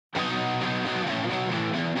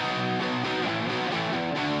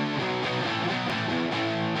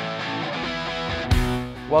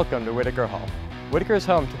Welcome to Whitaker Hall. Whitaker is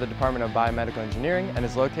home to the Department of Biomedical Engineering and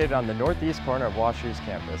is located on the northeast corner of WashU's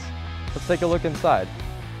campus. Let's take a look inside.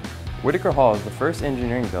 Whitaker Hall is the first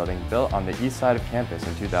engineering building built on the east side of campus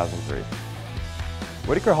in 2003.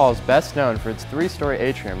 Whitaker Hall is best known for its three-story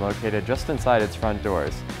atrium located just inside its front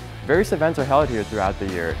doors. Various events are held here throughout the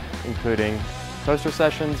year, including poster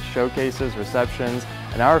sessions, showcases, receptions,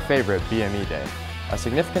 and our favorite, BME Day. A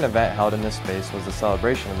significant event held in this space was the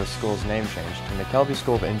celebration of the school's name change to McKelvey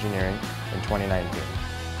School of Engineering in 2019.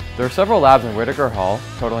 There are several labs in Whitaker Hall,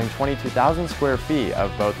 totaling 22,000 square feet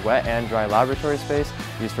of both wet and dry laboratory space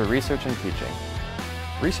used for research and teaching.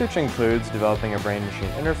 Research includes developing a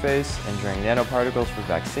brain-machine interface, engineering nanoparticles for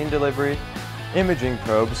vaccine delivery, imaging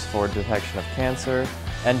probes for detection of cancer,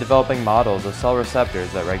 and developing models of cell receptors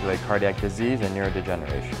that regulate cardiac disease and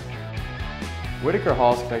neurodegeneration. Whitaker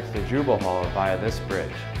Hall is connected to Jubal Hall via this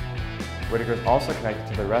bridge. Whitaker is also connected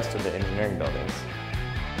to the rest of the engineering buildings.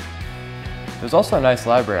 There's also a nice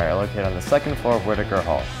library located on the second floor of Whitaker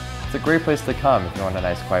Hall. It's a great place to come if you want a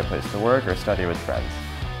nice quiet place to work or study with friends.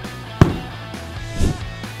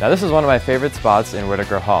 Now this is one of my favorite spots in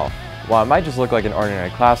Whitaker Hall. While it might just look like an ordinary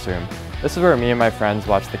classroom, this is where me and my friends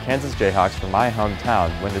watched the Kansas Jayhawks from my hometown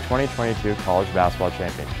win the 2022 College Basketball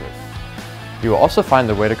Championship. You will also find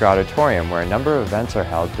the Whitaker Auditorium where a number of events are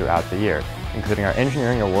held throughout the year, including our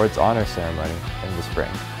Engineering Awards Honor Ceremony in the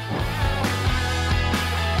spring.